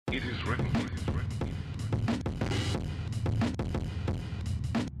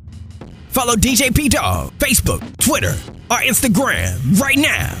Follow DJ P Dog, Facebook, Twitter, or Instagram right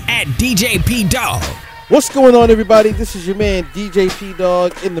now at DJ P Dog. What's going on, everybody? This is your man DJ P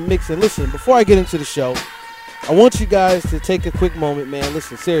Dog in the mix. And listen, before I get into the show, I want you guys to take a quick moment, man.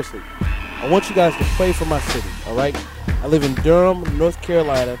 Listen, seriously. I want you guys to pray for my city, all right? I live in Durham, North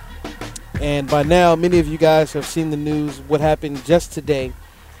Carolina. And by now, many of you guys have seen the news, what happened just today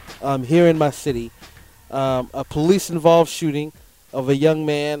here in my city. A police-involved shooting of a young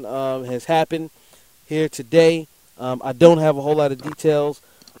man has happened here today. I don't have a whole lot of details.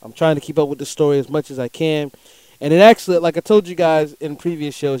 I'm trying to keep up with the story as much as I can. And it actually, like I told you guys in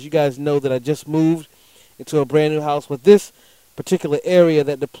previous shows, you guys know that I just moved into a brand new house. But this particular area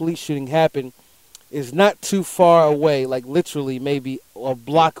that the police shooting happened is not too far away, like literally maybe a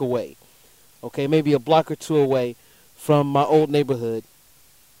block away. Okay, maybe a block or two away from my old neighborhood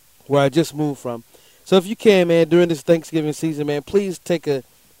where I just moved from. So if you can, man, during this Thanksgiving season, man, please take a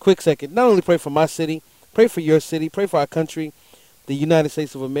quick second. Not only pray for my city, pray for your city, pray for our country, the United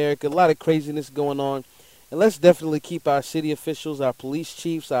States of America. A lot of craziness going on. And let's definitely keep our city officials, our police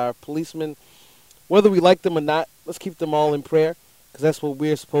chiefs, our policemen, whether we like them or not, let's keep them all in prayer because that's what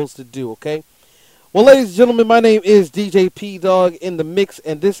we're supposed to do, okay? Well, ladies and gentlemen, my name is DJ P Dog in the mix,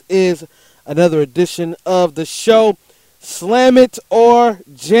 and this is another edition of the show, Slam It or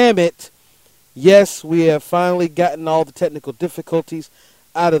Jam It. Yes, we have finally gotten all the technical difficulties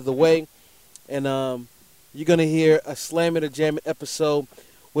out of the way. And you're going to hear a Slam It or Jam It episode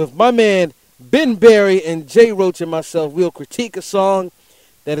with my man Ben Berry and Jay Roach and myself. We'll critique a song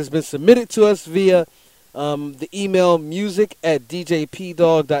that has been submitted to us via the email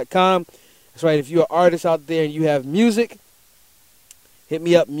music@djpdog.com. That's right. If you're an artist out there and you have music, hit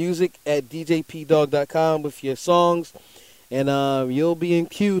me up, music@djpdog.com with your songs. And you'll be in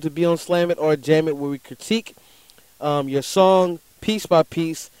queue to be on Slam It or Jam It, where we critique your song piece by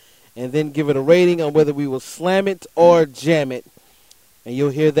piece and then give it a rating on whether we will slam it or jam it. And you'll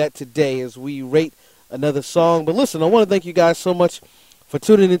hear that today as we rate another song. But listen, I want to thank you guys so much for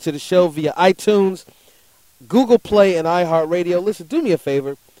tuning into the show via iTunes, Google Play, and iHeartRadio. Listen, do me a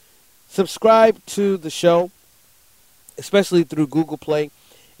favor. Subscribe to the show, especially through Google Play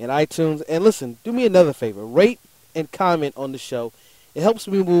and iTunes. And listen, do me another favor. Rate and comment on the show. It helps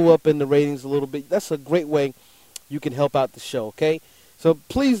me move up in the ratings a little bit. That's a great way you can help out the show, okay? So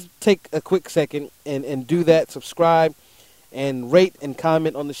please take a quick second and do that. Subscribe and rate and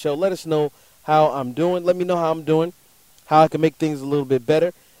comment on the show. Let us know how I'm doing. Let me know how I'm doing, how I can make things a little bit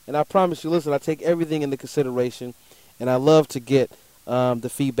better. And I promise you, listen, I take everything into consideration, and I love to get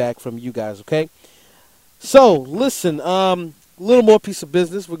the feedback from you guys, okay? So, listen, a little more piece of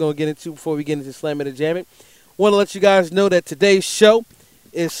business we're going to get into before we get into Slam It or Jam It. Want to let you guys know that today's show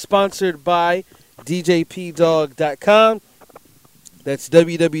is sponsored by DJPdog.com. That's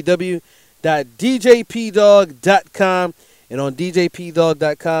www.djpdog.com. And on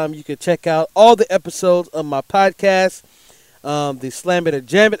DJPdog.com, you can check out all the episodes of my podcast, the Slam It or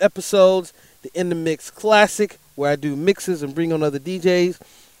Jam It episodes, the In the Mix Classic, where I do mixes and bring on other DJs,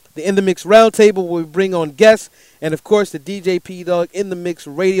 the In the Mix Roundtable, where we bring on guests, and, of course, the DJ P Dog In the Mix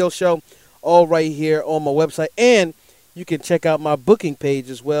radio show, all right here on my website. And you can check out my booking page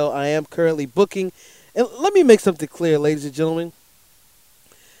as well. I am currently booking. And let me make something clear, ladies and gentlemen,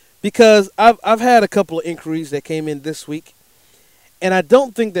 because I've had a couple of inquiries that came in this week, and I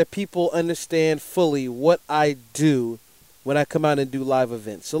don't think that people understand fully what I do when I come out and do live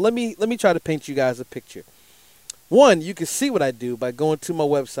events. So let me try to paint you guys a picture. One, you can see what I do by going to my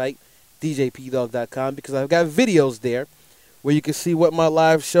website, djpdog.com, because I've got videos there where you can see what my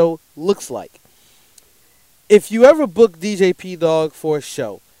live show looks like. If you ever book DJ P Dog for a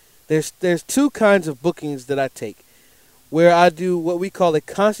show, there's two kinds of bookings that I take, where I do what we call a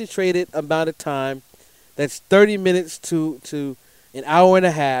concentrated amount of time. That's 30 minutes to an hour and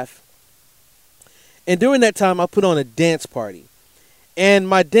a half. And during that time, I put on a dance party. And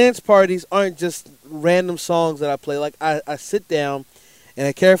my dance parties aren't just random songs that I play. Like, I sit down and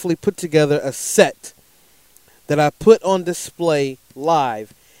I carefully put together a set that I put on display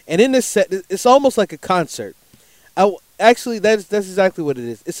live. And in this set, it's almost like a concert. Actually, that's exactly what it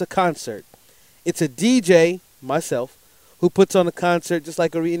is. It's a concert. It's a DJ, myself, who puts on a concert just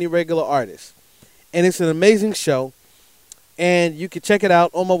like any regular artist. And it's an amazing show. And you can check it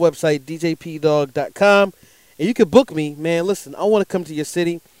out on my website, djpdog.com. And you can book me. Man, listen, I want to come to your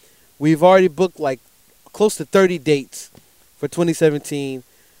city. We've already booked like close to 30 dates for 2017.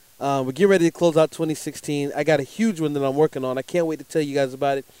 We're getting ready to close out 2016. I got a huge one that I'm working on. I can't wait to tell you guys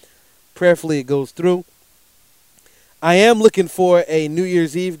about it. Prayerfully, it goes through. I am looking for a New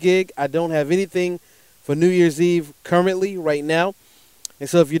Year's Eve gig. I don't have anything for New Year's Eve currently right now. And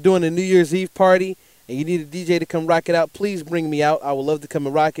so if you're doing a New Year's Eve party and you need a DJ to come rock it out, please bring me out. I would love to come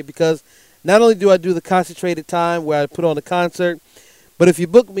and rock it because not only do I do the concentrated time where I put on the concert, but if you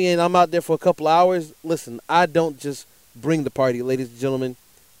book me and I'm out there for a couple hours, listen, I don't just bring the party, ladies and gentlemen.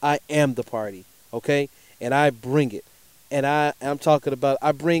 I am the party, okay? And I bring it. And I'm talking about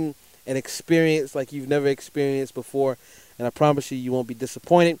I bring an experience like you've never experienced before, and I promise you, you won't be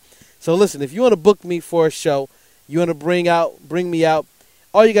disappointed. So listen, if you want to book me for a show, you want to bring me out,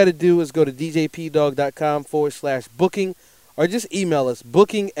 all you got to do is go to djpdog.com/booking, or just email us,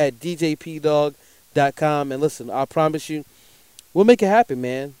 booking@djpdog.com. And listen, I promise you, we'll make it happen,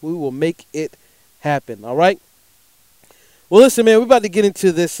 man. We will make it happen, all right? Well, listen, man, we're about to get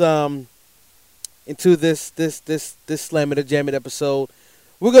into this Slam It or Jam It episode.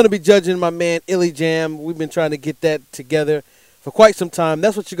 We're going to be judging my man Illy Jam. We've been trying to get that together for quite some time.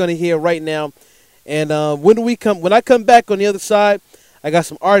 That's what you're going to hear right now. And when I come back on the other side, I got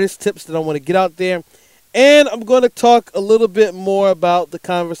some artist tips that I want to get out there. And I'm going to talk a little bit more about the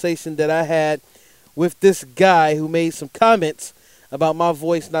conversation that I had with this guy who made some comments about my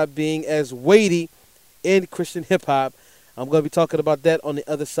voice not being as weighty in Christian hip-hop. I'm going to be talking about that on the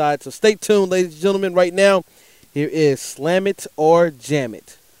other side. So stay tuned, ladies and gentlemen. Right now, here is Slam It or Jam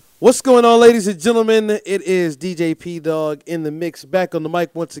It. What's going on, ladies and gentlemen? It is DJ P-Dog in the mix, back on the mic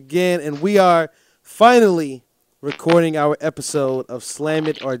once again. And we are finally recording our episode of Slam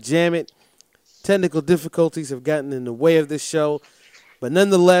It or Jam It. Technical difficulties have gotten in the way of this show. But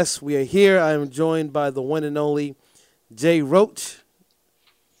nonetheless, we are here. I am joined by the one and only Jay Roach.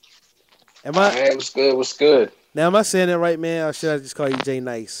 Hey, what's good? What's good? Now, am I saying that right, man? Or should I just call you Jay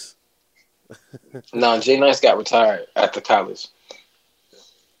Nice? No, Jay Nice got retired after college.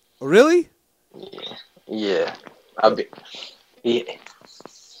 Really? Yeah. He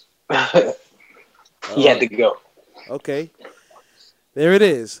had to go. Okay. There it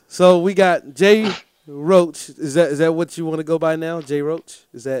is. So we got Jay Roach. Is that what you want to go by now? Jay Roach?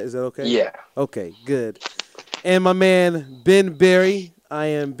 Is that okay? Yeah. Okay, good. And my man Ben Berry. I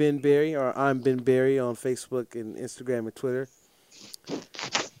am Ben Berry, or I'm Ben Berry on Facebook and Instagram and Twitter.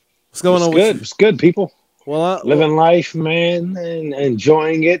 What's going on with you? It's good, people. Well, living life, man, and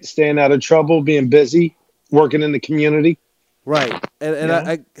enjoying it, staying out of trouble, being busy, working in the community. Right. And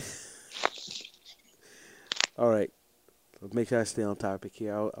I all right. Make sure I stay on topic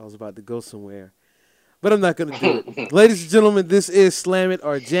here. I was about to go somewhere, but I'm not going to do it. Ladies and gentlemen, this is Slam It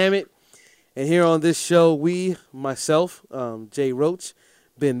or Jam It. And here on this show, myself, Jay Roach,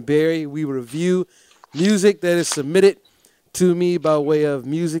 Ben Berry, we review music that is submitted to me by way of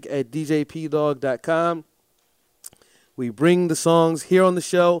music@djpdog.com. We bring the songs here on the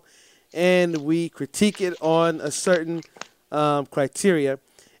show, and we critique it on a certain criteria.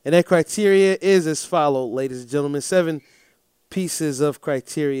 And that criteria is as follows, ladies and gentlemen. 7 pieces of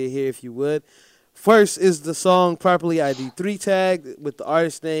criteria here, if you would. First is the song properly ID3 tagged with the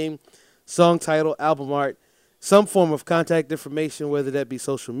artist name, song title, album art, some form of contact information, whether that be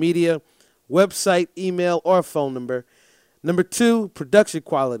social media, website, email, or phone number. Number 2, production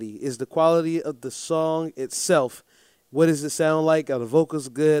quality. Is the quality of the song itself. What does it sound like? Are the vocals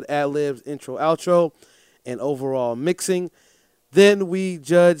good? Ad-libs, intro, outro, and overall mixing. Then we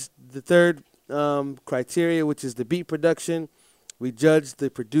judge the third criteria, which is the beat production. We judge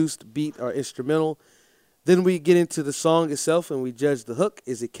the produced beat or instrumental. Then we get into the song itself, and we judge the hook.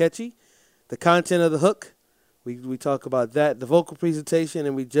 Is it catchy? The content of the hook, we talk about that. The vocal presentation,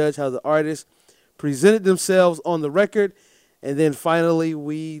 and we judge how the artist presented themselves on the record. And then finally,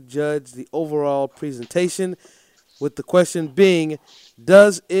 we judge the overall presentation, with the question being,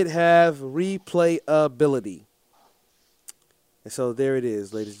 does it have replayability? And so there it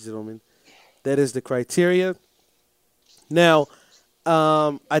is, ladies and gentlemen. That is the criteria. Now,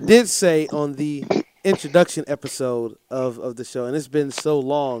 I did say on the introduction episode of the show, and it's been so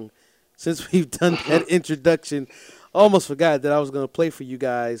long since we've done that introduction, I almost forgot that I was going to play for you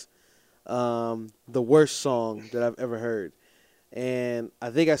guys the worst song that I've ever heard. And I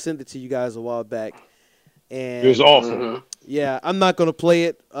think I sent it to you guys a while back. And It was awful. yeah, I'm not going to play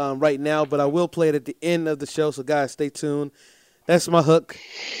it right now, but I will play it at the end of the show. So, guys, stay tuned. That's my hook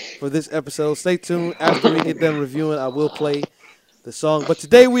for this episode. Stay tuned. After we get done reviewing, I will play the song. But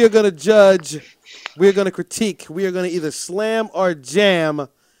today we are going to judge. We are going to critique. We are going to either slam or jam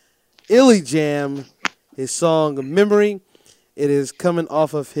Illy Jam, his song Memory. It is coming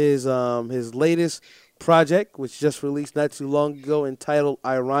off of his latest project, which just released not too long ago, entitled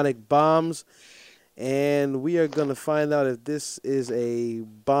Ironic Bombs. And we are going to find out if this is a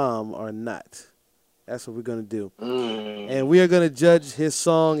bomb or not. That's what we're going to do. Mm. And we are going to judge his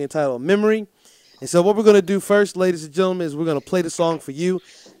song entitled Memory. And so what we're going to do first, ladies and gentlemen, is we're going to play the song for you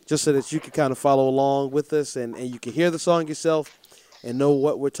just so that you can kind of follow along with us and you can hear the song yourself and know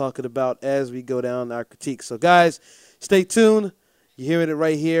what we're talking about as we go down our critique. So, guys, stay tuned. You're hearing it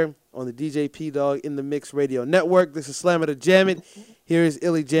right here on the DJ P-Dog in the Mix Radio Network. This is Slam It or Jam It. Here is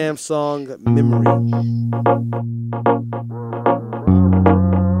Illy Jam's song, Memory.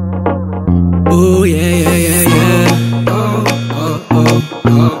 Ooh, yeah, yeah, yeah, yeah. Oh, oh, oh,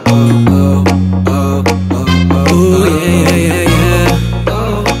 oh, oh, oh, oh, oh. Ooh, yeah, yeah, yeah, yeah.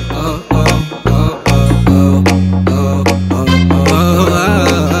 Oh, oh, oh, oh, oh, oh, oh, oh.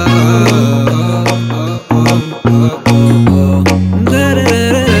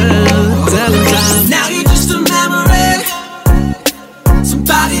 Now you're just a memory,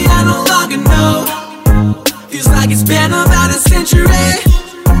 somebody I no longer know. Feels like it's been about a century.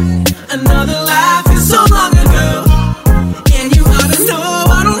 Another life is so long ago. And you ought to know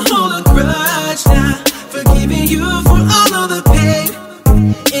I don't hold a grudge now, forgiving you for all of the pain.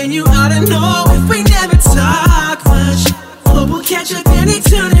 And you ought to know if we never talk much, hope we'll catch up in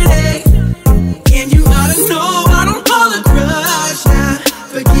eternity. And you ought to know I don't hold a grudge now,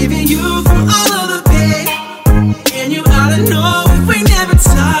 forgiving you for all of the pain. And you ought to know if we never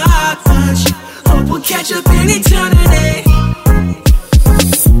talk much, hope we'll catch up in eternity.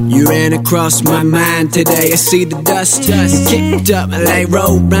 You ran across my mind today, I see the dust. You kicked up like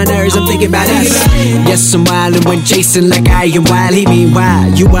road runners, I'm thinking about us. Yes, I'm wildin' with Jason like I am wild, he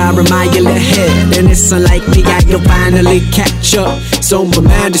meanwhile. You are a mile ahead, and it's unlikely you'll finally catch up. So my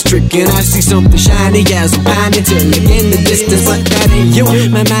mind is stricken, I see something shiny as a pine to look in the distance, but that ain't you.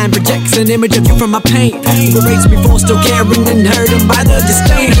 My mind projects an image of you from my pain, liberates me for still caring and hurting by the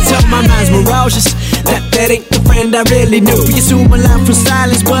disdain. Tell my mind's ferocious, that ain't the friend I really knew. We assume a lot from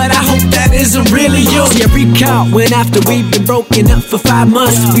silence, but I hope that isn't really you. See, I recall when after we've been broken up for 5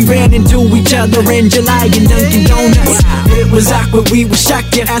 months, we ran into each other in July in Dunkin' Donuts. It was awkward, we were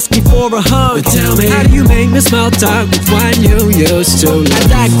shocked, you asked me for a hug. But tell me, how do you make me small talk with wine you used to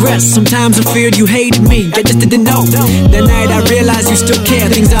love? I digress, sometimes I feared you hated me, I just didn't know. That night I realized you still care,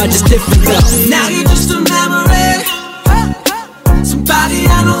 things are just different though. Now you're just a memory, somebody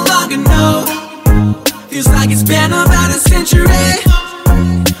I no longer know. Feels like it's been about a century.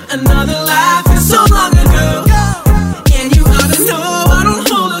 Another life is so long ago. And you ought to know I don't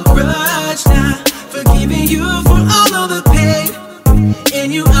hold a grudge now, forgiving you for all of the pain.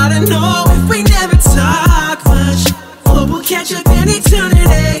 And you ought to know if we never talk much, hope we'll catch up in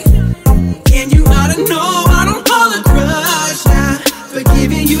eternity. And you ought to know I don't hold a grudge now,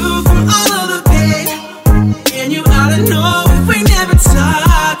 forgiving you for all of the pain. And you ought to know if we never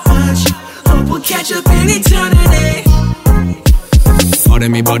talk much, hope we'll catch up in eternity.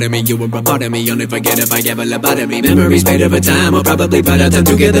 Pardon me, you were a part of me. Only forget if I ever let bother me. Memories made of a time, or probably by the time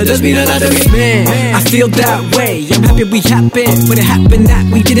together just mean a lot to me. Man, I feel that way. I'm happy we happened, but it happened that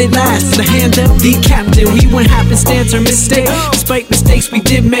we didn't last. The hand of the captain, we weren't happenstance or mistake. Despite mistakes we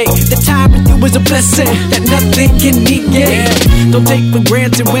did make, the time with you was a blessing that nothing can negate. Don't take for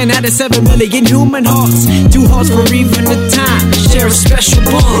granted when out of 7 million human hearts, 2 hearts for even the time to share a special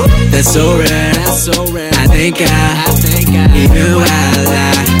bond. That's so rare, that's so rare. I think I knew I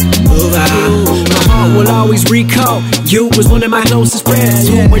move on. My heart will always recall you was one of my closest friends,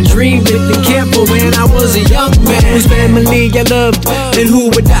 who were dreaming and careful when I was a young man, whose family I loved and who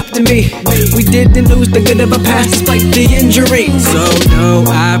adopted me. We didn't lose the good of our past despite the injury. So no,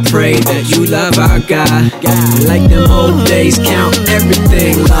 I pray that you love our God, like them old days, count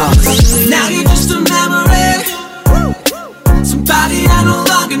everything lost. Now you're just a memory, somebody I no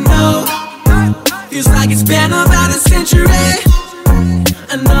longer know. Feels like it's been about a century.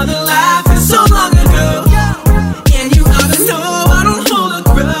 Another life is so long ago. And you ought to know I don't hold a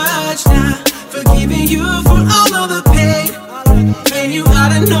grudge now, forgiving you for all of the pain. And you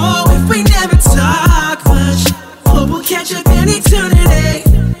ought to know if we never talk much, hope we'll catch up in eternity.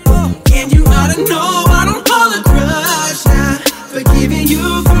 And you ought to know I don't hold a grudge now, forgiving you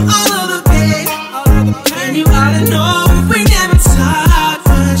for all of the pain. And you ought to know if we never talk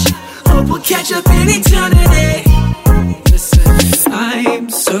much, hope we'll catch up in eternity. I'm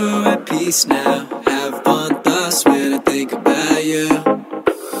so at peace now, have fun thoughts when I think about you.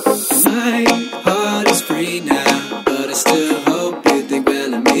 My heart is free now, but I still hope you think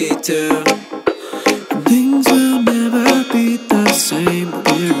well of me too. Things will never be the same,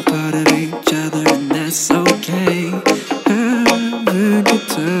 but we're a part of each other and that's okay. I've heard you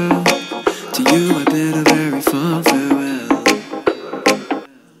tell, to you I bid a very fond farewell.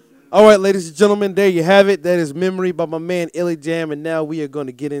 All right, ladies and gentlemen, there you have it. That is Memory by my man Illy Jam, and now we are going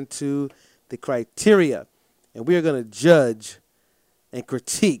to get into the criteria, and we are going to judge and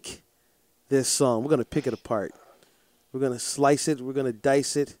critique this song. We're going to pick it apart. We're going to slice it. We're going to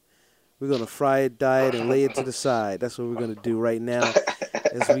dice it. We're going to fry it, dye it, and lay it to the side. That's what we're going to do right now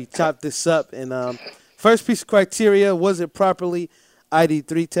as we chop this up. And first piece of criteria, was it properly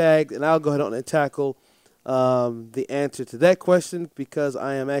ID3 tagged? And I'll go ahead on and tackle the answer to that question because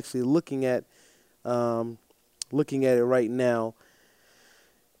I am actually looking at it right now.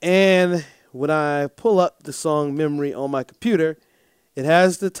 And when I pull up the song Memory on my computer, it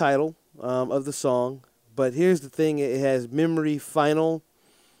has the title of the song. But here's the thing, it has Memory Final,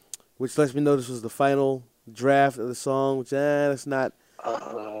 which lets me know this was the final draft of the song, which that's not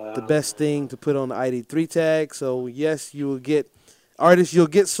the best thing to put on the ID3 tag. So, yes, you will get artists, you'll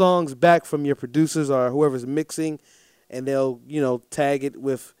get songs back from your producers or whoever's mixing, and they'll, tag it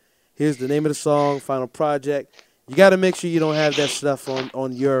with, here's the name of the song, final project. You got to make sure you don't have that stuff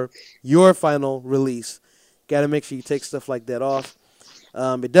on your final release. Got to make sure you take stuff like that off.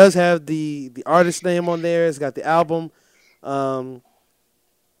 It does have the artist name on there. It's got the album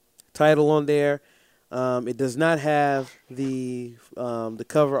title on there. It does not have the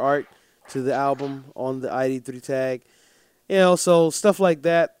cover art to the album on the ID3 tag. So stuff like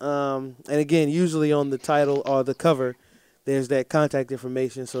that. And again, usually on the title or the cover, there's that contact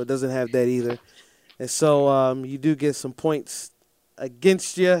information, so it doesn't have that either. And so you do get some points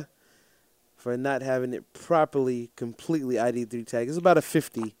against you for not having it properly, completely ID3 tag. It's about a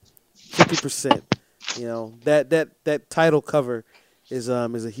 50%. That title cover is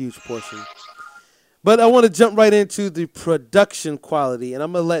a huge portion. But I want to jump right into the production quality, and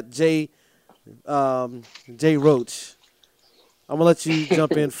I'm gonna let Jay Roach. I'm gonna let you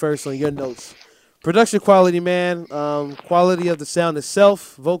jump in first on your notes. Production quality, man. Quality of the sound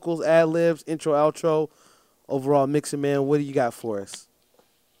itself, vocals, ad libs, intro, outro, overall mixing, man. What do you got for us?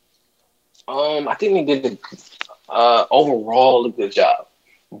 I think they did overall a good job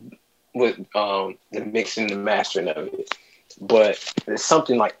with the mixing, the mastering of it. But there's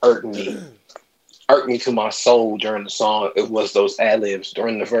something like irked me to my soul during the song. It was those ad libs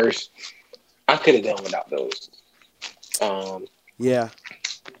during the verse. I could have done without those. Yeah.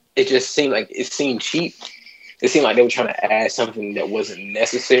 It just seemed cheap. It seemed like they were trying to add something that wasn't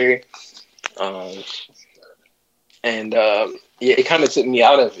necessary. It kind of took me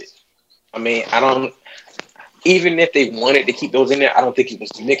out of it. I mean, even if they wanted to keep those in there, I don't think it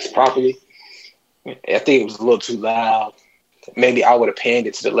was mixed properly. I think it was a little too loud. Maybe I would have panned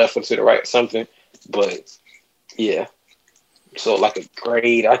it to the left or to the right or something. But yeah. So like a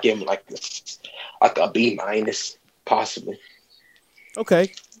grade, I give them like a B minus, possibly.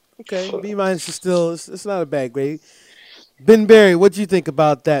 Okay. B minus is still, it's not a bad grade. Ben Berry, what do you think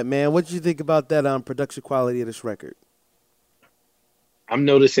about that, man? What do you think about that production quality of this record? I'm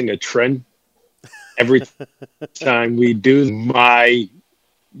noticing a trend. Every time we do, my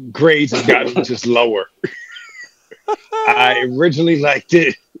grades have gotten just lower. I originally liked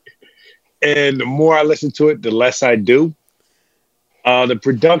it, and the more I listen to it, the less I do. The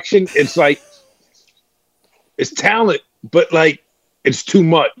production, it's like, it's talent, but like, it's too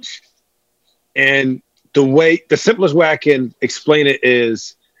much. And the simplest way I can explain it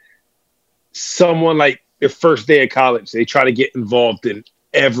is someone like their first day of college, they try to get involved in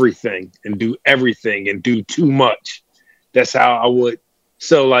everything and do too much. That's how I would.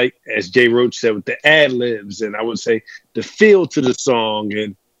 So like, as Jay Roach said, with the ad libs, and I would say the feel to the song,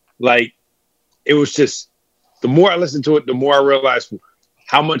 and like, it was just, the more I listened to it, the more I realized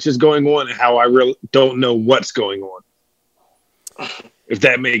how much is going on and how I really don't know what's going on. If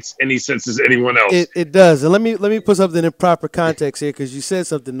that makes any sense to anyone else. It does. And let me put something in proper context here, because you said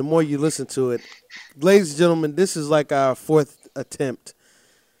something. The more you listen to it, ladies and gentlemen, this is like our fourth attempt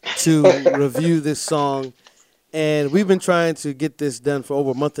to review this song. And we've been trying to get this done for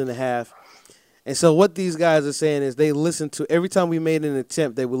over a month and a half. And so what these guys are saying is they listen to, every time we made an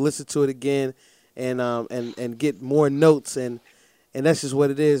attempt, they would listen to it again and get more notes. And that's just what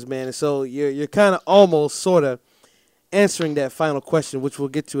it is, man. And so you're kind of almost sort of answering that final question, which we'll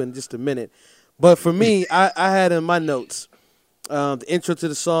get to in just a minute. But for me, I had in my notes the intro to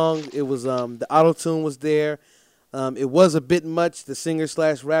the song. It was the auto-tune was there. It was a bit much, the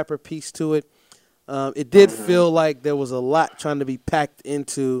singer/rapper piece to it. It did feel like there was a lot trying to be packed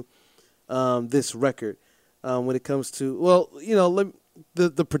into this record when it comes to,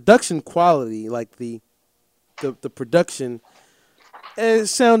 the production quality, like the production, it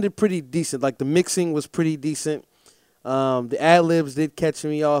sounded pretty decent. Like the mixing was pretty decent. The ad-libs did catch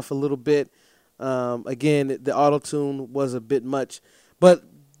me off a little bit. Again, the auto-tune was a bit much. But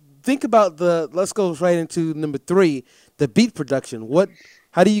think about let's go right into number 3, the beat production. What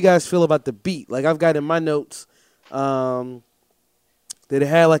How do you guys feel about the beat? Like I've got in my notes that it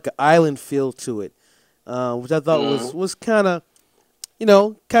had like an island feel to it, which I thought was kind of,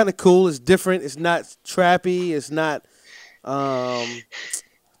 kind of cool. It's different. It's not trappy. It's not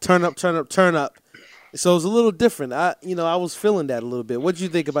turn up. So it's a little different. I was feeling that a little bit. What did you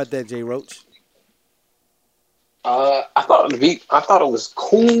think about that, Jay Roach? I thought it was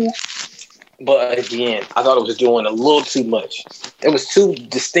cool, but again, I thought it was doing a little too much. There was two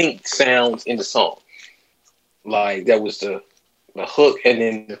distinct sounds in the song. Like that was the hook and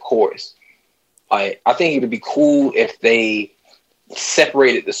then the chorus. Like I think it would be cool if they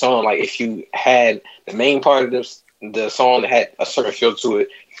separated the song. Like if you had the main part of the song that had a certain feel to it,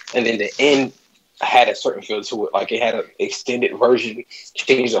 and then the end had a certain feel to it. Like it had an extended version,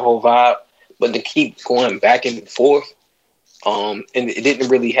 changed the whole vibe. But to keep going back and forth, and it didn't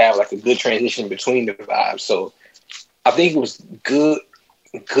really have like a good transition between the vibes. So I think it was good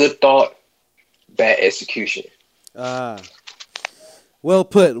thought, bad execution. Well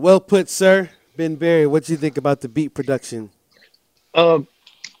put, sir. Ben Berry, what do you think about the beat production? I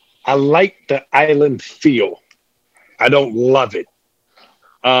like the island feel. I don't love it.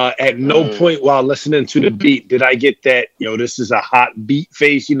 At no point while listening to the beat did I get that, this is a hot beat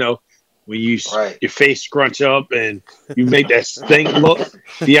face, when you your face scrunch up and you make that stink look,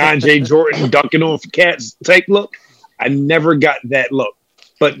 DeAndre Jordan dunking on cats type look. I never got that look.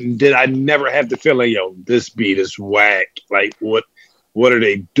 But did I never have the feeling, this beat is whack. Like, what are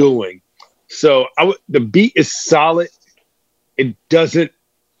they doing? So the beat is solid. It doesn't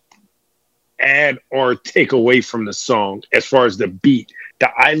add or take away from the song as far as the beat. The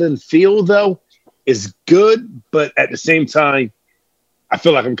island feel, though, is good, but at the same time, I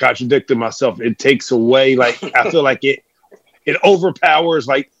feel like I'm contradicting myself. It takes away, like, I feel like it overpowers,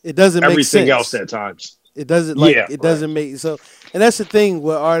 like, it doesn't everything make else at times. It doesn't, it doesn't make, so, and that's the thing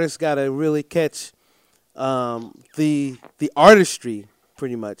where artists got to really catch the artistry,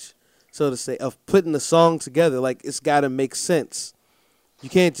 pretty much, so to say, of putting the song together. Like, it's got to make sense. You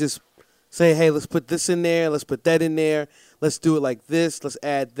can't just say, hey, let's put this in there, let's put that in there, let's do it like this, let's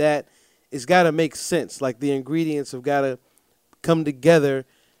add that. It's got to make sense. Like, the ingredients have got to come together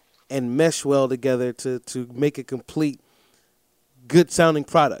and mesh well together to make a complete, good-sounding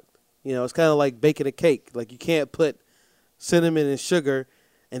product. It's kind of like baking a cake. Like, you can't put cinnamon and sugar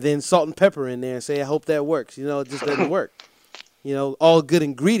and then salt and pepper in there and say, I hope that works. It just doesn't work. All good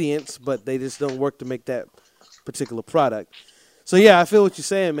ingredients, but they just don't work to make that particular product. So, yeah, I feel what you're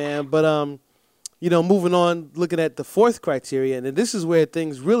saying, man. But, moving on, looking at the fourth criteria, and this is where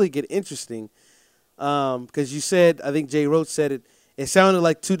things really get interesting. Because you said, I think Jay Roach said it sounded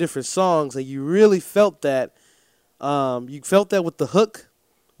like two different songs, and you really felt that. You felt that with the hook,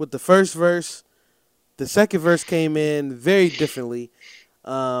 with the first verse. The second verse came in very differently,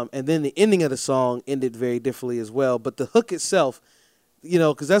 and then the ending of the song ended very differently as well. But the hook itself,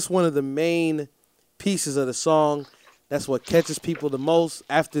 because that's one of the main pieces of the song. That's what catches people the most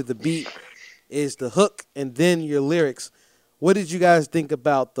after the beat is the hook and then your lyrics. What did you guys think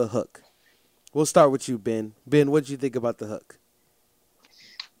about the hook? We'll start with you, Ben. Ben, what did you think about the hook?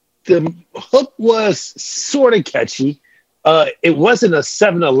 The hook was sort of catchy. It wasn't a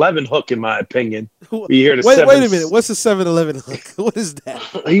 7-Eleven hook, in my opinion. Wait a minute. What's a 7-Eleven hook? What is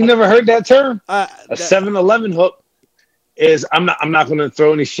that? You never heard that term? A 7-Eleven hook is, I'm not going to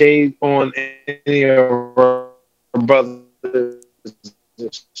throw any shade on any of our brothers and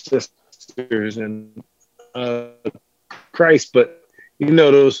sisters in Christ, but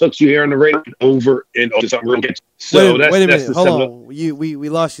those hooks you hear on the radio over and over. Something real good. So wait a minute. Hold on. We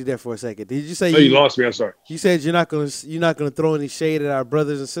lost you there for a second. Did you say you lost me? I'm sorry. You said you're not gonna throw any shade at our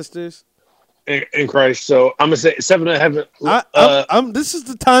brothers and sisters in Christ. So I'm gonna say 7-Eleven. This is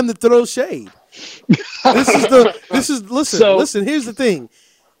the time to throw shade. Listen. Here's the thing.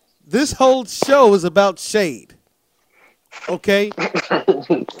 This whole show is about shade. Okay,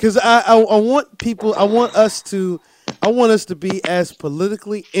 because I want us to be as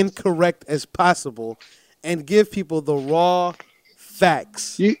politically incorrect as possible and give people the raw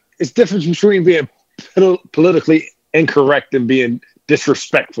facts. It's different between being politically incorrect and being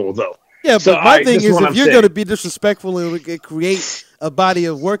disrespectful, though. Yeah, but my thing is, if you're going to be disrespectful and create a body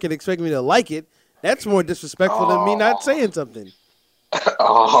of work and expect me to like it, that's more disrespectful than me not saying something.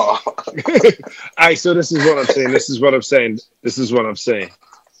 All right, so this is what I'm saying.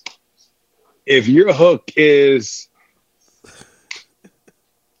 If your hook is,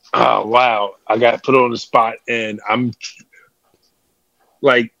 oh wow, I got put on the spot, and I'm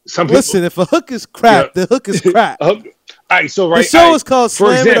like, some people. Listen, if a hook is crap, the hook is crap. All right, so right, the show is called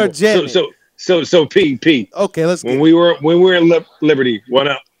Slam It or Jam It. So P. Okay, let's When get we were in Liberty, one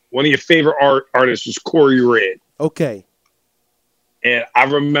of your favorite artists was Corey Red, okay. and I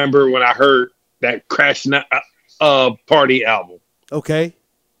remember when I heard that Crash Party album, Okay.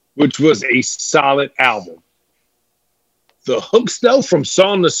 which was a solid album. The hooks though from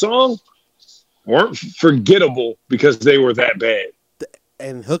song to song weren't forgettable because they were that bad.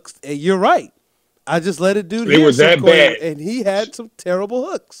 And hooks, and you're right. I just let a dude They hear were some that Corey, bad. and he had some terrible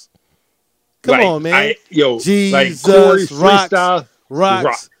hooks. Come Like, on, man. Jesus, like Jesus, Corey rocks, freestyle, rocks.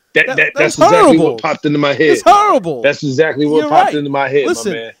 rock. That's That's exactly horrible. what popped into my head. It's horrible. That's exactly what You're popped right. into my head,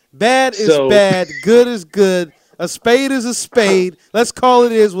 Listen, my man. bad is So- bad, good is good. A spade is a spade. Let's call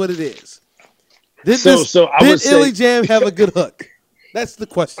it is what it is. Did So I would say- Illy Jam have a good hook? That's the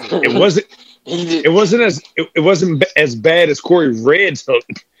question. It wasn't. It wasn't as bad as Corey Red's hook.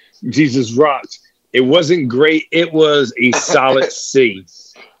 Jesus rocks. It wasn't great. It was a solid C.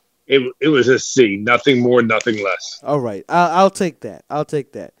 It was a C. Nothing more, nothing less. All right, I'll take that. I'll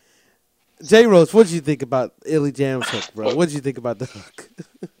take that. J Rose, what did you think about Illy Jam's hook, bro? What did you think about the hook?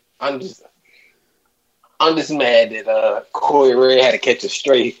 I'm just mad that Corey Ray had to catch it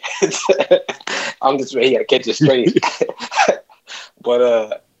straight. I'm just mad he had to catch it straight.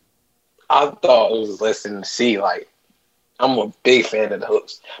 But I thought it was less than C. Like, I'm a big fan of the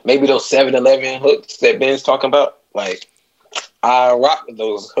hooks. Maybe those 7-Eleven hooks that Ben's talking about. Like, I rock with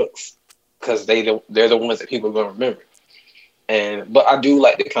those hooks because they're the ones that people are gonna remember. But I do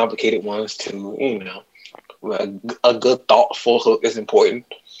like the complicated ones too. You know, a good thoughtful hook is important.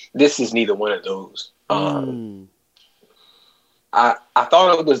 This is neither one of those. I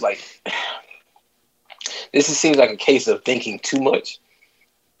thought it was like seems like a case of thinking too much.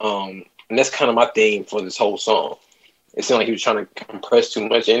 And that's kind of my theme for this whole song. It seemed like he was trying to compress too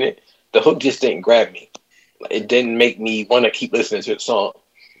much in it. The hook just didn't grab me. It didn't make me want to keep listening to the song.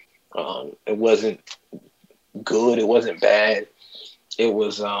 It wasn't good. It wasn't bad. It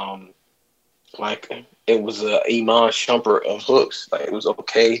was it was a Iman Shumpert of hooks. Like, it was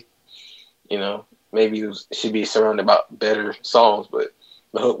okay. You know, maybe it should be surrounded by better songs, but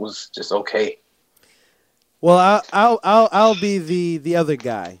the hook was just okay. Well, I'll be the other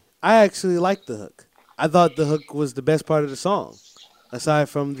guy. I actually liked the hook. I thought the hook was the best part of the song, aside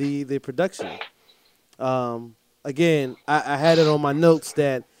from the production. Again, I had it on my notes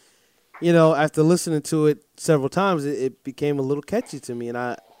that, you know, after listening to it several times, it became a little catchy to me.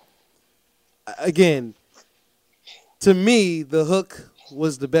 And again, to me, the hook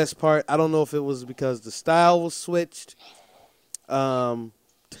was the best part. I don't know if it was because the style was switched. I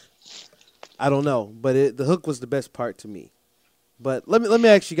don't know, but the hook was the best part to me. But let me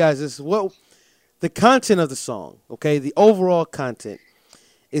ask you guys this: what the content of the song? Okay, the overall content.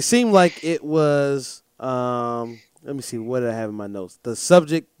 It seemed like it was. Let me see. What did I have in my notes? The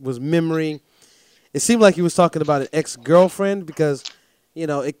subject was memory. It seemed like he was talking about an ex-girlfriend because, you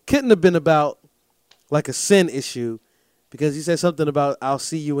know, it couldn't have been about like a sin issue because he said something about "I'll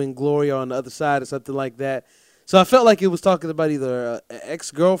see you in glory" or on the other side or something like that. So I felt like it was talking about either an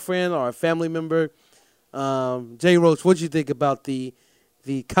ex-girlfriend or a family member. Jay Roach, what did you think about the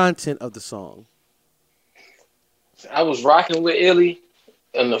content of the song? I was rocking with Illy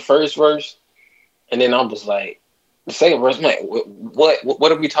in the first verse, and then I was like, the second verse, I'm like,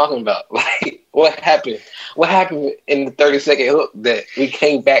 what are we talking about? Like, what happened? What happened in the 30-second hook that we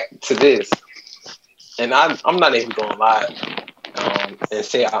came back to this? And I'm not even going to lie and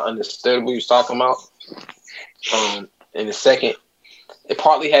say I understood what he was talking about. In the second, it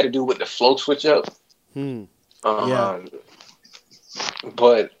partly had to do with the flow switch up. Yeah.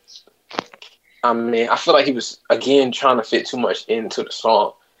 But I mean, I feel like he was again trying to fit too much into the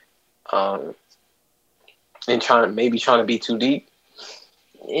song, and trying to be too deep.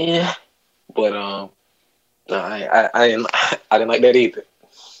 Yeah, but I didn't like that either.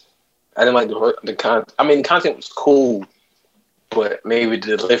 I didn't like the content. I mean, the content was cool, but maybe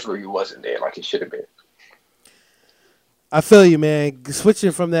the delivery wasn't there like it should have been. I feel you, man.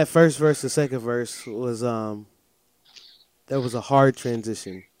 Switching from that first verse to second verse was that was a hard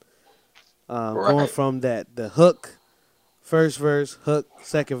transition. Going from the hook, first verse, hook,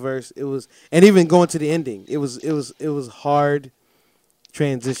 second verse, it was, and even going to the ending, it was hard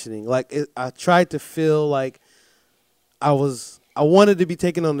transitioning. Like I tried to feel like I wanted to be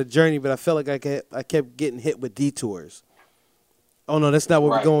taken on the journey, but I felt like I kept getting hit with detours. Oh no, that's not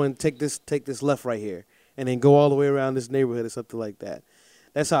where we're going. Take this left right here, and then go all the way around this neighborhood or something like that.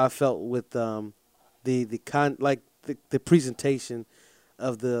 That's how I felt with the presentation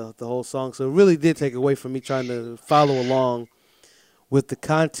of the whole song. So it really did take away from me trying to follow along with the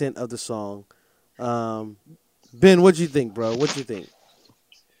content of the song. Ben, what'd you think, bro? What'd you think?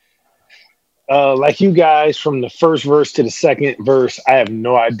 like you guys, from the first verse to the second verse, I have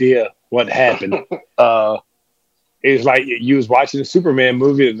no idea what happened. It's like you was watching a Superman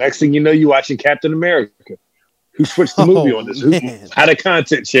movie. The next thing you know, you watching Captain America. Who switched the movie on this? How the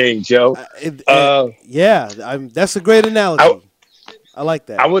content change, Joe? That's a great analogy. I like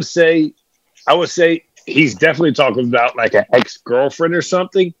that. I would say he's definitely talking about like an ex-girlfriend or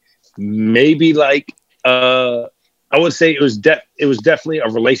something. Maybe like I would say it was definitely a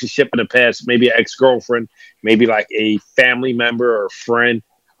relationship in the past, maybe an ex-girlfriend, maybe like a family member or a friend.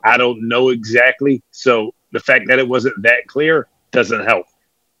 I don't know exactly. So the fact that it wasn't that clear doesn't help.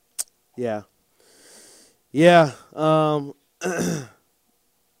 Yeah. Yeah.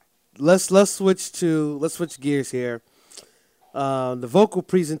 Let's switch gears here. The vocal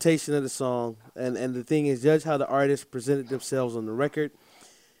presentation of the song, and the thing is, judge how the artists presented themselves on the record.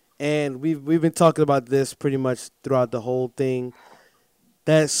 And we've been talking about this pretty much throughout the whole thing.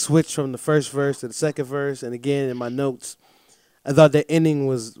 That switch from the first verse to the second verse, and again in my notes, I thought the ending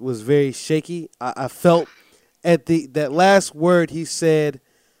was very shaky. I felt at that last word he said,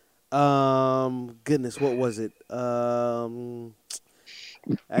 goodness, what was it?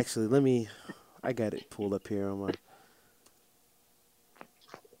 Actually, I got it pulled up here on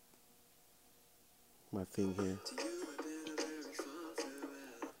my thing here.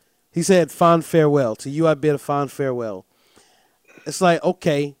 He said, "Fond farewell. To you I bid a fond farewell." It's like,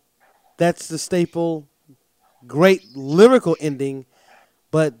 okay, that's the staple, great lyrical ending,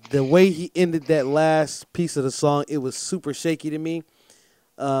 but the way he ended that last piece of the song, it was super shaky to me.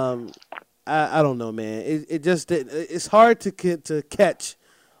 I don't know, man. It's hard to catch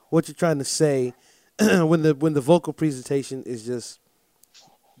what you're trying to say when the vocal presentation is just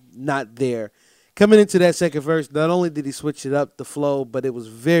not there. Coming into that second verse, not only did he switch it up, the flow, but it was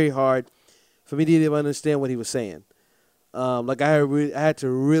very hard for me to even understand what he was saying. Like I had to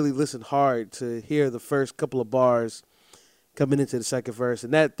really listen hard to hear the first couple of bars coming into the second verse,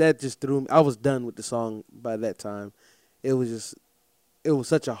 and that just threw me. I was done with the song by that time. It was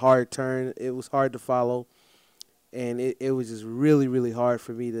such a hard turn. It was hard to follow, and it was just really, really hard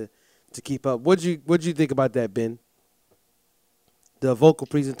for me to keep up. What'd you think about that, Ben? The vocal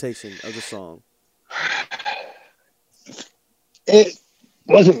presentation of the song. It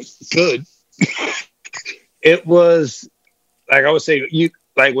wasn't good. It was, like I would say,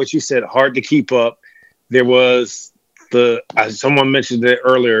 like what you said, hard to keep up. There was someone mentioned it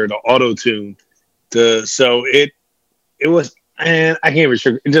earlier, the auto tune. So it was, and I can't even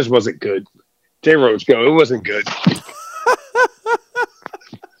sure, it just wasn't good. J Roach, go. It wasn't good.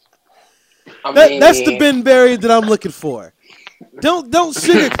 That's the Ben Berry that I'm looking for. Don't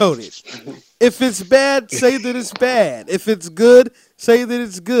sugarcoat it. If it's bad, say that it's bad. If it's good, say that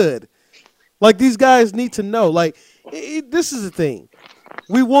it's good. Like, these guys need to know. Like, this is the thing.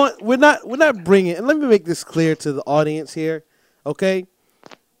 We're not bringing, and let me make this clear to the audience here, okay?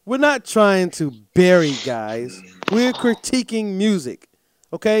 We're not trying to bury guys. We're critiquing music,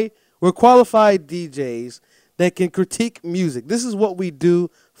 okay? We're qualified DJs that can critique music. This is what we do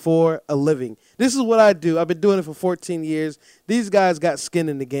for a living. This is what I do. I've been doing it for 14 years. These guys got skin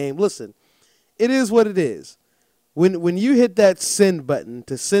in the game. Listen, it is what it is. When you hit that send button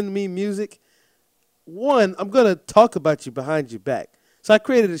to send me music, one, I'm going to talk about you behind your back. So I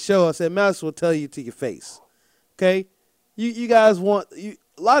created a show. I said, might as well tell you to your face. Okay? You guys a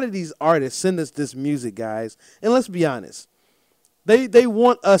lot of these artists send us this music, guys. And let's be honest. They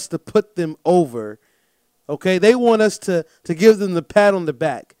want us to put them over. Okay? They want us to give them the pat on the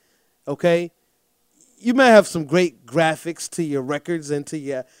back. Okay? You may have some great graphics to your records and to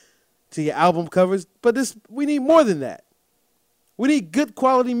your album covers, but we need more than that. We need good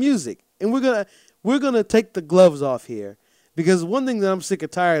quality music. And we're gonna take the gloves off here, because one thing that I'm sick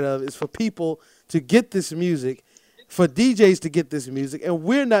and tired of is for people to get this music, for DJs to get this music, and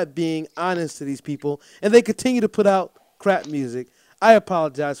we're not being honest to these people, and they continue to put out crap music. I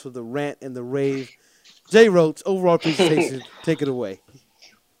apologize for the rant and the rave. J Roach, overall presentation, take it away.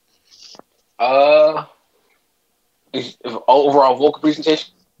 Overall vocal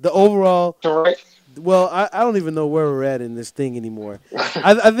presentation. The overall. Right. Well, I don't even know where we're at in this thing anymore.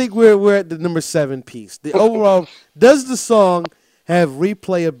 I think we're at the number 7 piece. The overall, does the song have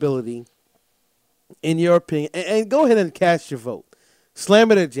replayability, in your opinion? And go ahead and cast your vote.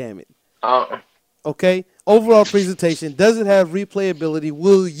 Slam it or jam it. Okay? Overall presentation, does it have replayability?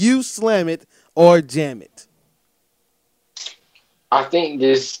 Will you slam it or jam it? I think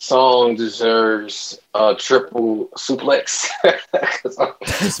this song deserves a triple suplex.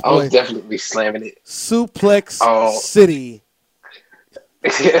 I was definitely slamming it. Suplex City.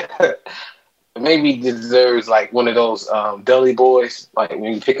 maybe deserves like one of those deli boys, like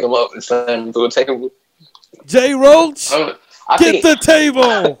when you pick him up and slam him through a table. Jay Roach, Get the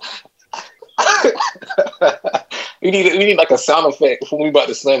table. we need like a sound effect when we about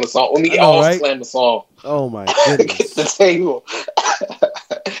to slam a song. When we all slam a song. Oh my goodness. Get the table.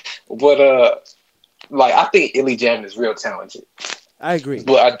 But like I think Illy Jam is real talented. I agree.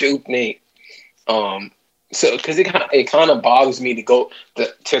 But I do think so because it kind of bothers me to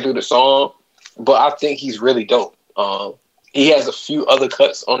do the song, but I think he's really dope. He has a few other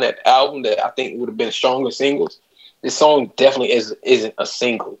cuts on that album that I think would have been stronger singles. This song definitely isn't a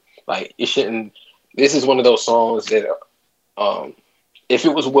single. Like it shouldn't. This is one of those songs that, if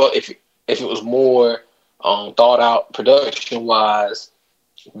it was more thought out production wise,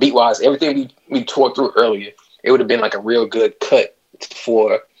 beat wise, everything we tore through earlier, it would have been like a real good cut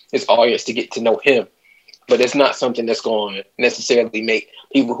for his audience to get to know him. But it's not something that's going to necessarily make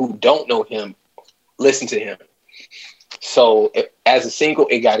people who don't know him listen to him. So as a single,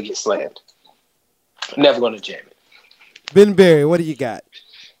 it got to get slammed. Never going to jam it. Ben Berry, what do you got?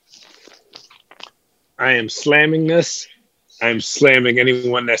 I am slamming this. I'm slamming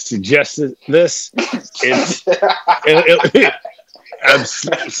anyone that suggested this.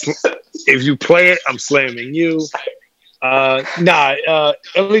 If you play it, I'm slamming you.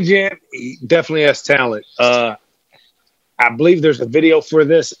 Illy Jam, he definitely has talent. I believe there's a video for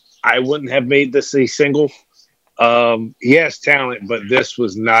this. I wouldn't have made this a single. He has talent, but this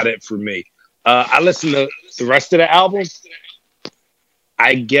was not it for me. I listened to the rest of the album.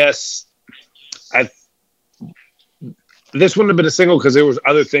 I guess this wouldn't have been a single because there was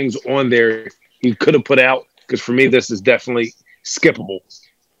other things on there he could have put out. Because for me, this is definitely skippable.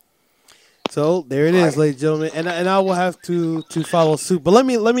 So there it is, ladies and gentlemen, and I will have to follow suit. But let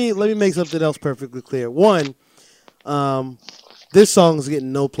me make something else perfectly clear. One, this song is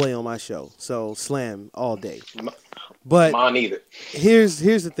getting no play on my show, so slam all day. But mine either. Here's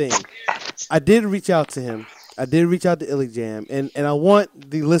the thing. I did reach out to him. I did reach out to Illy Jam, and I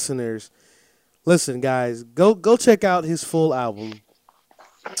want the listeners. Listen, guys, go check out his full album,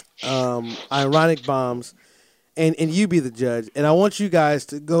 Ironic Bombs, and you be the judge. And I want you guys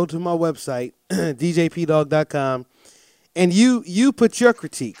to go to my website, djpdog.com, and you put your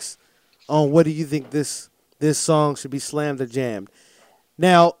critiques on what do you think this song should be slammed or jammed.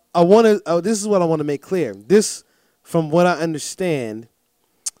 Now, this is what I want to make clear. This, from what I understand,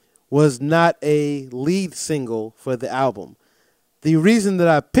 was not a lead single for the album. The reason that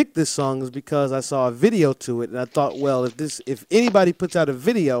I picked this song is because I saw a video to it, and I thought, well, if anybody puts out a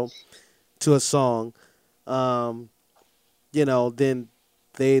video to a song, then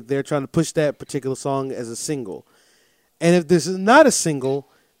they're trying to push that particular song as a single. And if this is not a single,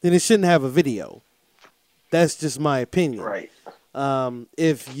 then it shouldn't have a video. That's just my opinion. Right.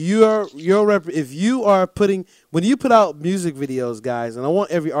 If you are putting, when you put out music videos, guys, and I want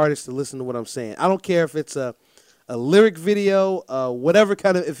every artist to listen to what I'm saying. I don't care if it's a lyric video, whatever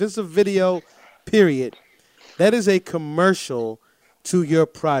kind of, if it's a video, period, that is a commercial to your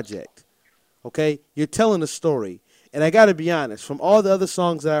project. Okay? You're telling a story. And I got to be honest, from all the other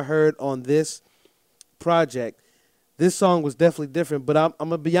songs that I heard on this project, this song was definitely different. But I'm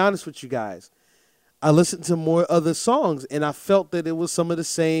going to be honest with you guys. I listened to more other songs, and I felt that it was some of the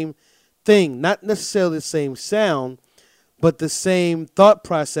same thing. Not necessarily the same sound, but the same thought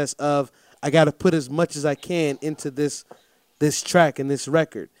process of, I got to put as much as I can into this track and this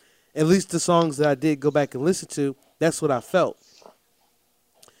record. At least the songs that I did go back and listen to, that's what I felt.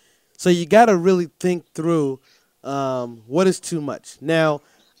 So you got to really think through what is too much. Now,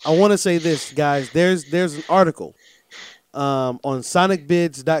 I want to say this, guys. There's an article on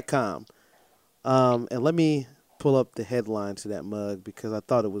sonicbids.com. And let me pull up the headline to that mug because I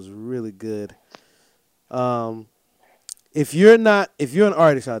thought it was really good. If you're an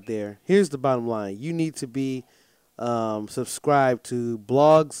artist out there, here's the bottom line. You need to be subscribed to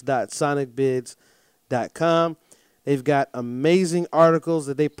blogs.sonicbids.com. They've got amazing articles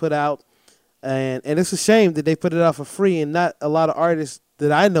that they put out. And it's a shame that they put it out for free and not a lot of artists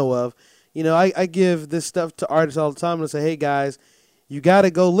that I know of. You know, I give this stuff to artists all the time and say, hey, guys, you got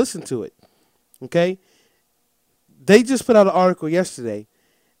to go listen to it. Okay? They just put out an article yesterday,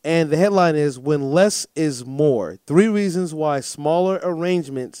 and the headline is, When Less is More, 3 Reasons Why Smaller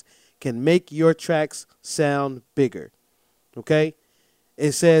Arrangements Can Make Your Tracks Sound Bigger. Okay?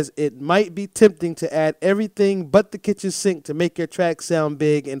 It says, it might be tempting to add everything but the kitchen sink to make your track sound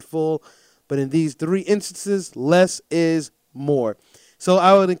big and full, but in these 3 instances, less is more. So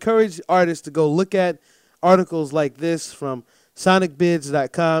I would encourage artists to go look at articles like this from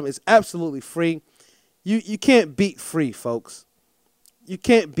sonicbids.com. It's absolutely free. You can't beat free, folks. You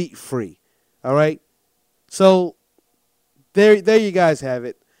can't beat free. All right? So there you guys have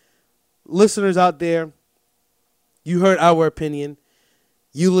it. Listeners out there, you heard our opinion.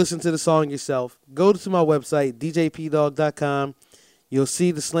 You listen to the song yourself. Go to my website, djpdog.com. You'll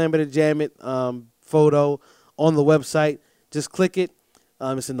see the Slam It or Jam It photo on the website. Just click it.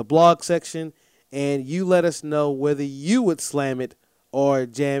 It's in the blog section. And you let us know whether you would slam it or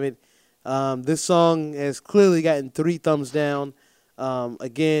jam it. This song has clearly gotten 3 thumbs down.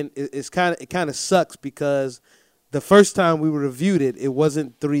 Again, it kind of sucks because the first time we reviewed it, it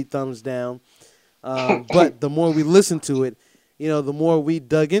wasn't 3 thumbs down. But the more we listened to it, the more we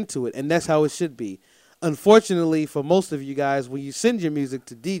dug into it, and that's how it should be. Unfortunately, for most of you guys, when you send your music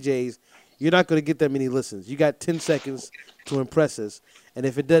to DJs, you're not going to get that many listens. You got 10 seconds to impress us, and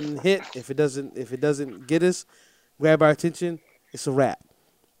if it doesn't hit, if it doesn't get us, grab our attention, it's a wrap.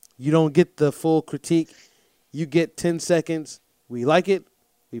 You don't get the full critique. You get 10 seconds. We like it,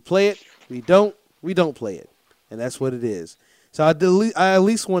 we play it. We don't play it, and that's what it is. So I at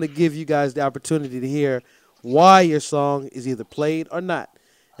least want to give you guys the opportunity to hear why your song is either played or not.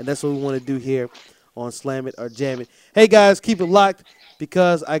 And that's what we want to do here on Slam It or Jam It. Hey, guys, keep it locked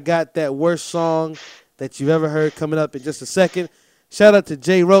because I got that worst song that you've ever heard coming up in just a second. Shout out to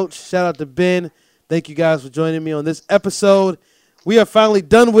Jay Roach. Shout out to Ben. Thank you guys for joining me on this episode. We are finally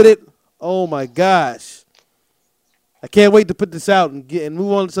done with it. Oh, my gosh. I can't wait to put this out and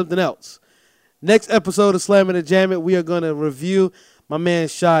move on to something else. Next episode of Slam It or Jam It, we are going to review my man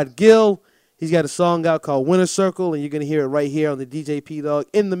Shad Gill. He's got a song out called Winter Circle, and you're going to hear it right here on the DJ P-Dog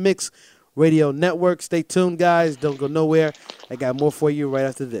in the Mix Radio Network. Stay tuned, guys. Don't go nowhere. I got more for you right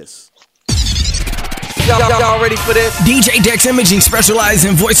after this. Y'all ready for this? DJ Dex Imaging specializes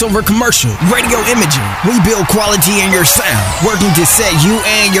in voiceover commercial, radio imaging. We build quality in your sound, working to set you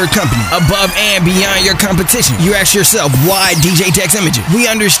and your company above and beyond your competition. You ask yourself, why DJ Dex Imaging? We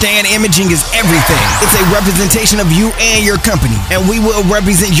understand imaging is everything. It's a representation of you and your company, and we will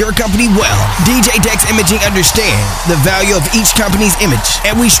represent your company well. DJ Dex Imaging understands the value of each company's image,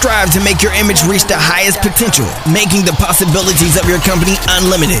 and we strive to make your image reach the highest potential, making the possibilities of your company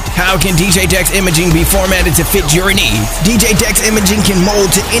unlimited. How can DJ Dex Imaging be formatted to fit your needs? DJ Dex Imaging can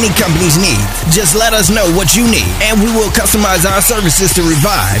mold to any company's needs. Just let us know what you need, and we will customize our services to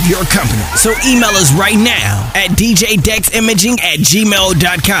revive your company. So email us right now at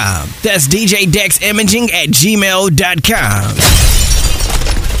djdeximaging@gmail.com. That's djdeximaging@gmail.com.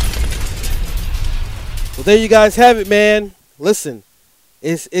 Well, there you guys have it, man. Listen,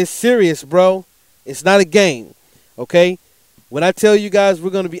 it's serious, bro. It's not a game, okay? When I tell you guys we're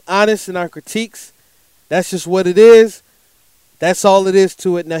going to be honest in our critiques, that's just what it is. That's all it is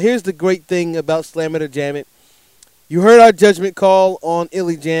to it. Now, here's the great thing about Slam It or Jam It. You heard our judgment call on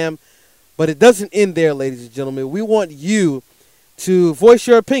Illy Jam, but it doesn't end there, ladies and gentlemen. We want you to voice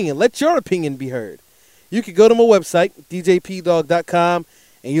your opinion. Let your opinion be heard. You can go to my website, djpdog.com,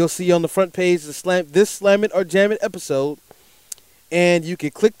 and you'll see on the front page this Slam It or Jam It episode, and you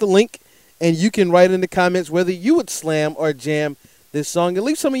can click the link, and you can write in the comments whether you would slam or jam this song and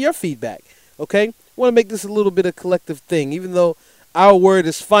leave some of your feedback, okay? We want to make this a little bit of collective thing. Even though our word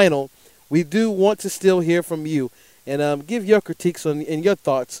is final, we do want to still hear from you and give your critiques and your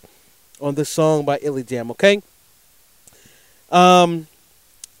thoughts on this song by Illy Jam, okay?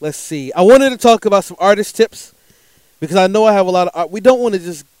 Let's see. I wanted to talk about some artist tips because I know I have a lot of art. We don't want to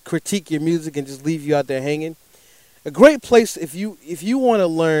just critique your music and just leave you out there hanging. A great place if you want to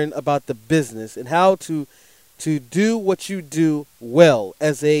learn about the business and how to do what you do well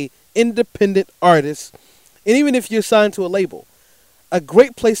as a independent artist, and even if you're signed to a label, a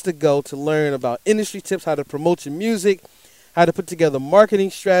great place to go to learn about industry tips, how to promote your music, how to put together marketing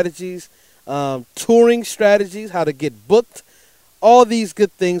strategies, touring strategies, how to get booked, all these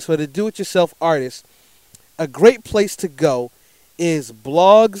good things for the do-it-yourself artist. A great place to go is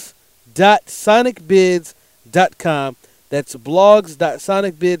blogs.sonicbids.com. That's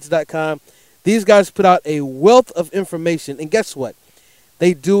blogs.sonicbids.com. These guys put out a wealth of information, and guess what?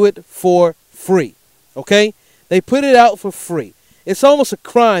 They do it for free, okay? They put it out for free. It's almost a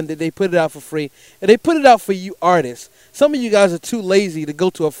crime that they put it out for free, and they put it out for you artists. Some of you guys are too lazy to go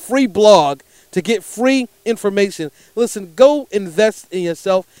to a free blog to get free information. Listen, go invest in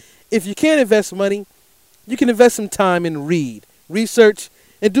yourself. If you can't invest money, you can invest some time and read, research,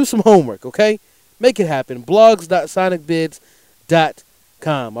 and do some homework, okay? Make it happen.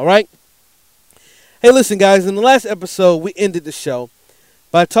 blogs.sonicbids.com, all right? Hey, listen, guys, in the last episode, we ended the show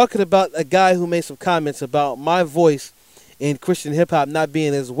by talking about a guy who made some comments about my voice in Christian hip-hop not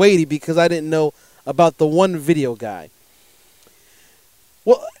being as weighty because I didn't know about the one video guy.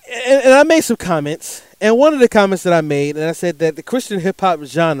 Well, and I made some comments, And one of the comments that I made, and I said that the Christian hip-hop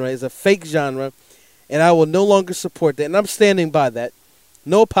genre is a fake genre, and I will no longer support that. And I'm standing by that.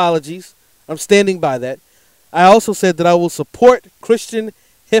 No apologies. I'm standing by that. I also said that I will support Christian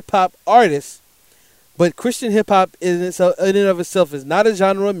hip-hop artists, but Christian hip-hop in and of itself is not a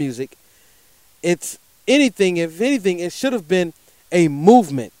genre of music. It's anything, if anything, it should have been a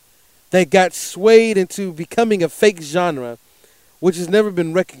movement that got swayed into becoming a fake genre, which has never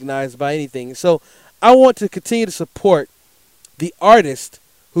been recognized by anything. So I want to continue to support the artists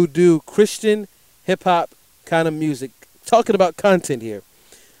who do Christian hip-hop kind of music, talking about content here.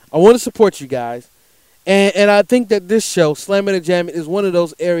 I want to support you guys. And I think that this show, Slam It or Jam It, is one of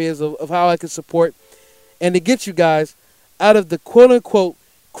those areas of how I can support and to get you guys out of the quote-unquote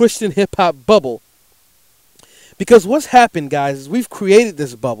Christian hip-hop bubble. Because what's happened, guys, is we've created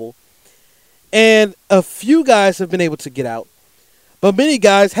this bubble, and a few guys have been able to get out, but many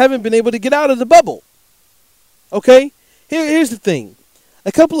guys haven't been able to get out of the bubble. Okay? Here's the thing.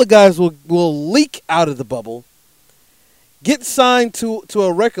 A couple of guys will leak out of the bubble, get signed to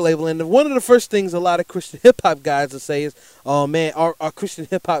a record label, and one of the first things a lot of Christian hip-hop guys will say is, oh, man, our Christian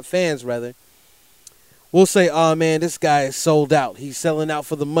hip-hop fans, rather, will say, oh, man, this guy is sold out. He's selling out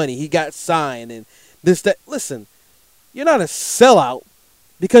for the money. He got signed and this, that. Listen, you're not a sellout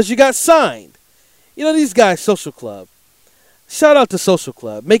because you got signed. You know, these guys, Social Club, shout out to Social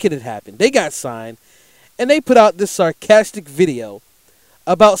Club, making it happen. They got signed, and they put out this sarcastic video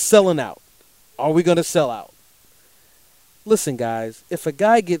about selling out. Are we going to sell out? Listen, guys, if a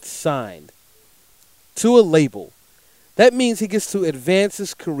guy gets signed to a label, that means he gets to advance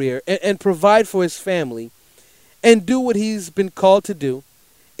his career and provide for his family and do what he's been called to do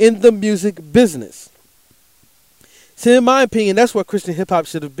in the music business. So in my opinion, that's what Christian hip-hop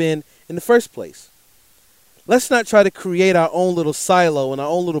should have been in the first place. Let's not try to create our own little silo and our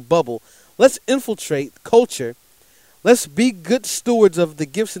own little bubble. Let's infiltrate culture. Let's be good stewards of the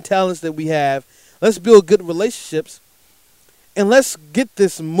gifts and talents that we have. Let's build good relationships. And let's get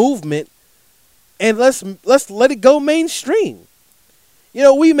this movement and let's let it go mainstream. You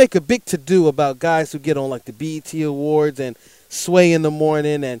know, we make a big to-do about guys who get on like the BET Awards and Sway in the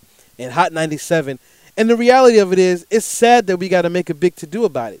Morning and Hot 97. And the reality of it is, it's sad that we got to make a big to-do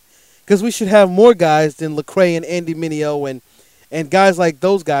about it. Because we should have more guys than Lecrae and Andy Mineo and guys like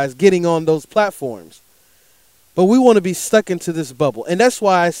those guys getting on those platforms. But we want to be stuck into this bubble. And that's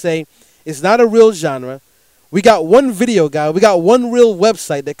why I say it's not a real genre. We got one video guy. We got one real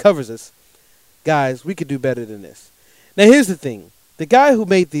website that covers us. Guys, we could do better than this. Now, here's the thing. The guy who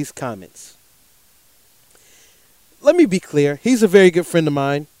made these comments, let me be clear. He's a very good friend of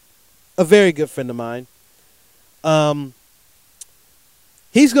mine. A very good friend of mine.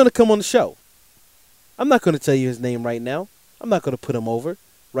 He's going to come on the show. I'm not going to tell you his name right now. I'm not going to put him over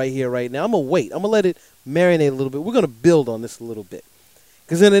right here, right now. I'm going to wait. I'm going to let it marinate a little bit. We're going to build on this a little bit.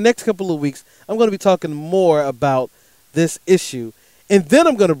 Because in the next couple of weeks, I'm going to be talking more about this issue. And then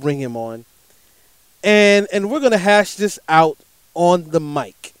I'm going to bring him on. And we're going to hash this out on the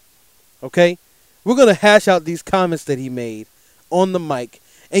mic. Okay? We're going to hash out these comments that he made on the mic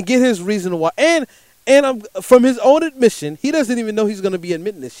and get his reason why. And from his own admission, he doesn't even know he's going to be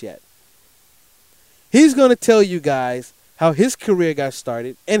admitting this yet. He's going to tell you guys how his career got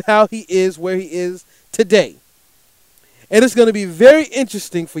started and how he is where he is today. And it's going to be very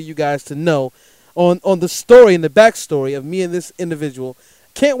interesting for you guys to know on the story and the backstory of me and this individual.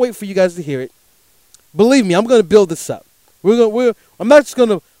 Can't wait for you guys to hear it. Believe me, I'm going to build this up. I'm not just going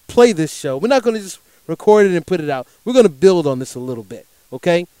to play this show. We're not going to just record it and put it out. We're going to build on this a little bit,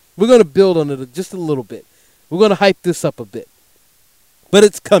 okay? We're going to build on it just a little bit. We're going to hype this up a bit. But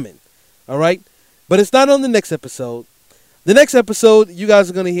it's coming, all right? But it's not on the next episode. The next episode, you guys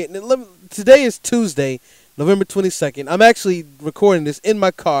are going to hear. Today is Tuesday, November 22nd. I'm actually recording this in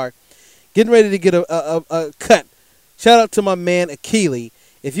my car, getting ready to get a cut. Shout out to my man, Akili.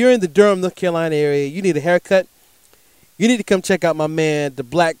 If you're in the Durham, North Carolina area, you need a haircut, you need to come check out my man, the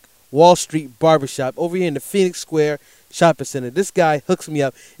Black Wall Street Barbershop, over here in the Phoenix Square Shopping Center. This guy hooks me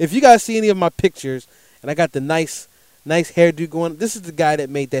up. If you guys see any of my pictures, and I got the nice hairdo going, this is the guy that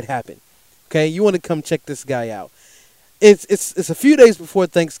made that happen. Okay, you want to come check this guy out. It's a few days before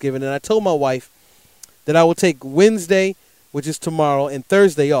Thanksgiving, and I told my wife that I will take Wednesday, which is tomorrow, and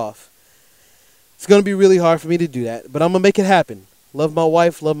Thursday off. It's going to be really hard for me to do that, but I'm going to make it happen. Love my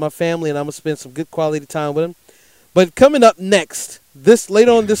wife, love my family, and I'm going to spend some good quality time with them. But coming up next,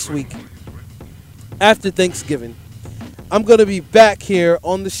 later on this week, after Thanksgiving, I'm going to be back here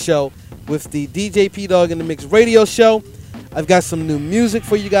on the show with the DJ P Dog in the Mix radio show. I've got some new music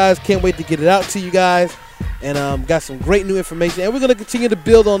for you guys. Can't wait to get it out to you guys. And got some great new information. And we're going to continue to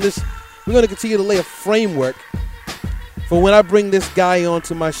build on this We're going to continue to lay a framework for when I bring this guy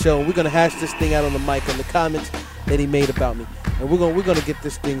onto my show. We're going to hash this thing out on the mic and the comments that he made about me. And we're going to get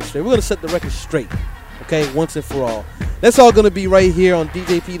this thing straight. We're going to set the record straight, okay, once and for all. That's all going to be right here on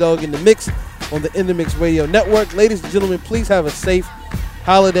DJ P-Dog in the Mix on the In the Mix Radio Network. Ladies and gentlemen, please have a safe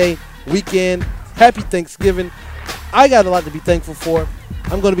holiday weekend. Happy Thanksgiving. I got a lot to be thankful for.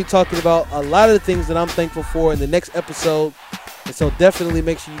 I'm going to be talking about a lot of the things that I'm thankful for in the next episode. And so definitely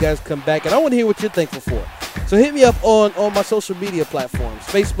make sure you guys come back. And I want to hear what you're thankful for. So hit me up on my social media platforms,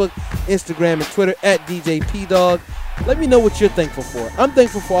 Facebook, Instagram, and Twitter at DJ P-Dog. Let me know what you're thankful for. I'm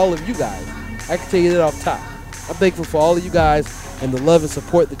thankful for all of you guys. I can tell you that off top. I'm thankful for all of you guys and the love and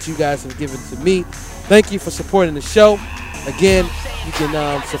support that you guys have given to me. Thank you for supporting the show. Again, you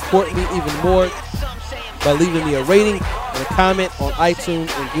can support me even more by leaving me a rating and a comment on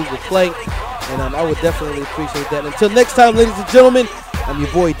iTunes and Google Play. And I would definitely appreciate that. Until next time, ladies and gentlemen, I'm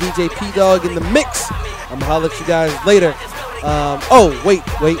your boy DJ P-Dog in the Mix. I'm going to holler at you guys later. Wait.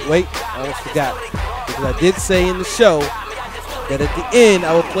 I almost forgot. Because I did say in the show that at the end,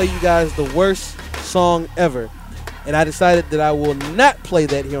 I will play you guys the worst song ever. And I decided that I will not play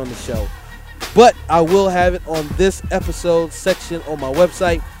that here on the show. But I will have it on this episode section on my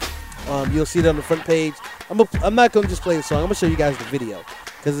website. You'll see it on the front page. I'm not going to just play the song. I'm going to show you guys the video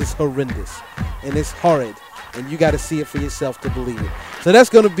because it's horrendous and it's horrid. And you got to see it for yourself to believe it. So that's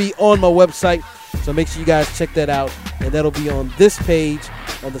going to be on my website. So make sure you guys check that out. And that'll be on this page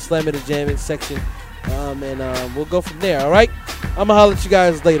on the Slam It or Jam It section. And we'll go from there, all right? I'm going to holler at you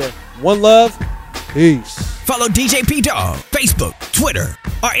guys later. One love. Peace. Follow DJ P-Dog, Facebook, Twitter,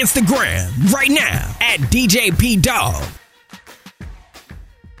 or Instagram right now at DJ P-Dog.